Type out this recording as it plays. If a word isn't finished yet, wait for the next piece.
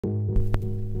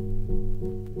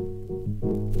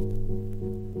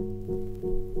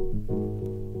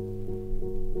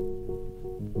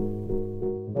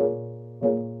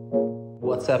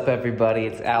What's up, everybody?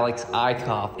 It's Alex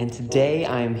Eichhoff, and today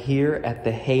I am here at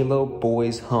the Halo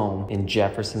Boys home in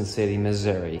Jefferson City,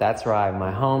 Missouri. That's right,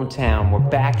 my hometown. We're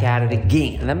back at it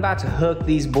again, and I'm about to hook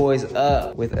these boys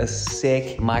up with a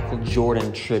sick Michael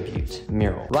Jordan tribute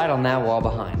mural right on that wall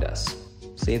behind us.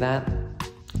 See that?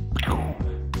 You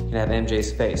can have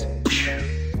MJ's face.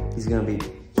 He's gonna be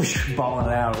balling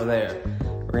it out over there.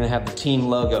 We're gonna have the team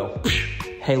logo.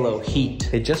 Halo Heat.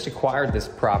 They just acquired this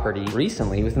property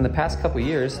recently, within the past couple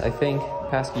years, I think,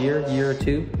 past year or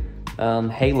two.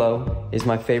 Halo is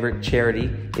my favorite charity,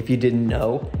 if you didn't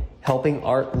know. Helping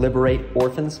art liberate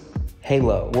orphans.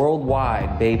 Halo,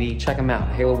 worldwide, baby. Check them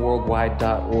out,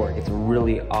 haloworldwide.org. It's a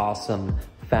really awesome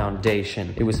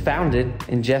foundation. It was founded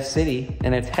in Jeff City,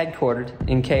 and it's headquartered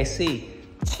in KC.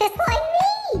 Just like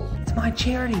me! It's my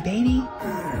charity, baby.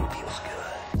 Feels good.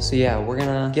 So yeah, we're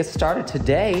gonna get started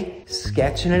today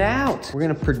sketching it out. We're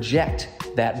gonna project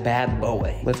that bad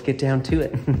boy. Let's get down to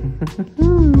it.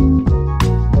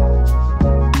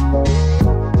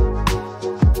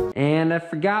 And I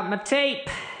forgot my tape.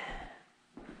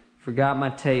 Forgot my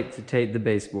tape to tape the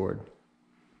baseboard.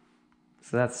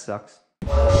 So that sucks.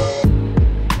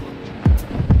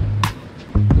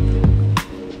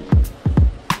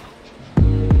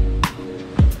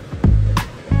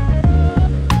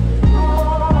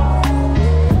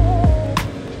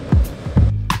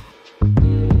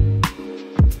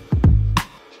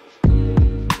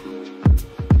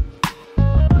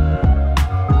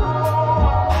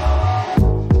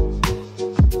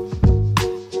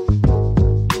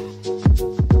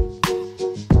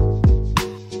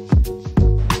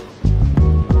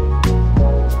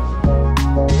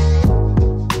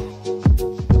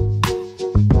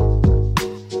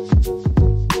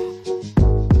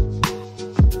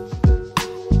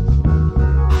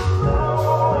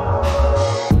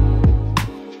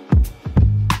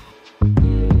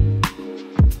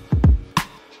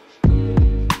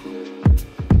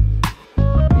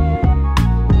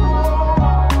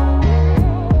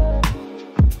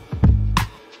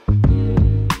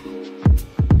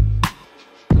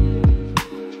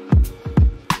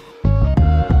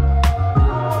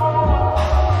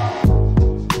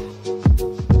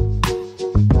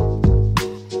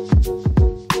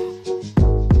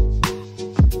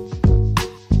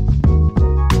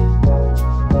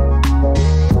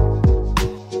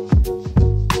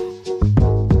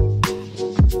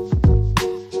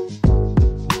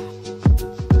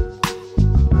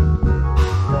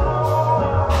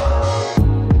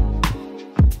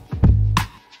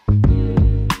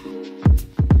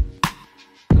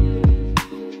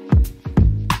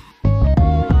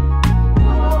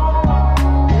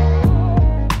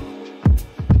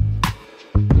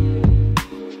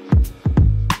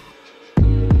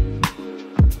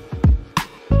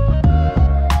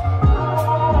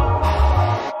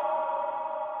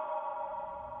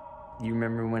 You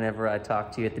remember whenever I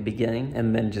talked to you at the beginning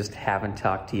and then just haven't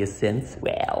talked to you since?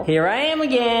 Well, here I am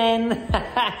again.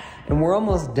 And we're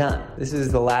almost done. This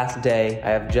is the last day. I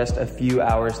have just a few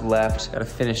hours left. Gotta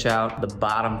finish out the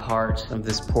bottom part of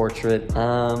this portrait.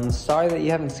 Sorry that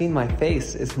you haven't seen my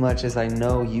face as much as I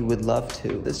know you would love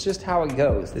to. That's just how it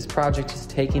goes. This project has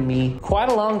taken me quite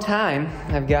a long time.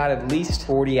 I've got at least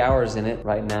 40 hours in it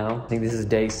right now. I think this is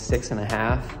day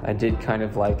 6.5. I did kind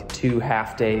of like 2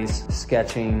 half days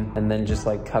sketching and then just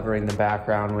like covering the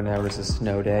background whenever it's a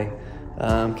snow day.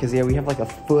 Cause yeah, we have like a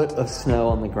foot of snow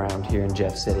on the ground here in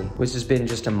Jeff City, which has been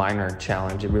just a minor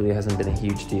challenge. It really hasn't been a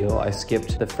huge deal. I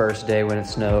skipped the first day when it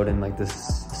snowed, and like the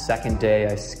second day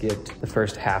I skipped the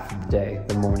first half of the day,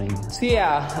 the morning. So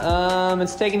yeah,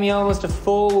 it's taken me almost a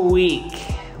full week,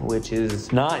 which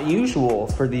is not usual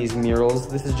for these murals.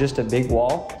 This is just a big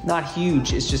wall. Not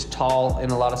huge, it's just tall in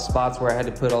a lot of spots where I had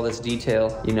to put all this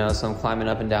detail, you know, so I'm climbing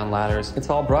up and down ladders. It's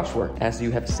all brushwork, as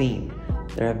you have seen.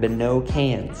 There have been no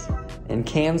cans. And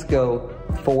cans go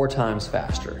 4 times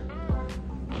faster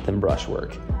than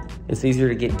brushwork. It's easier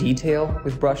to get detail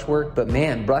with brushwork, but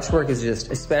man, brushwork is just,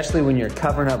 especially when you're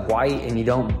covering up white and you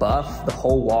don't buff the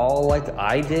whole wall like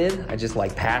I did. I just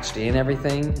like patched in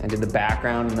everything. I did the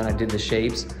background and then I did the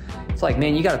shapes. It's like,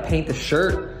 man, you gotta paint the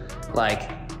shirt like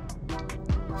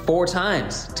 4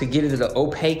 times to get it an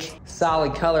opaque,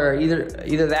 solid color.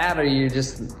 Either that or you're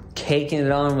just caking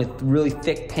it on with really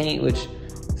thick paint, which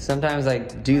sometimes I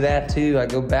do that too. I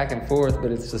go back and forth,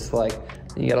 but it's just like,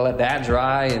 you gotta let that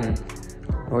dry,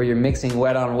 or you're mixing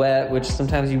wet on wet, which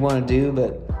sometimes you wanna do,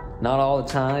 but not all the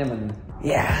time. And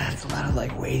yeah, it's a lot of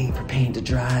like waiting for paint to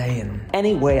dry. And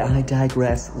anyway, I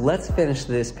digress. Let's finish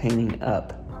this painting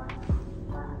up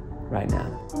right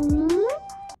now.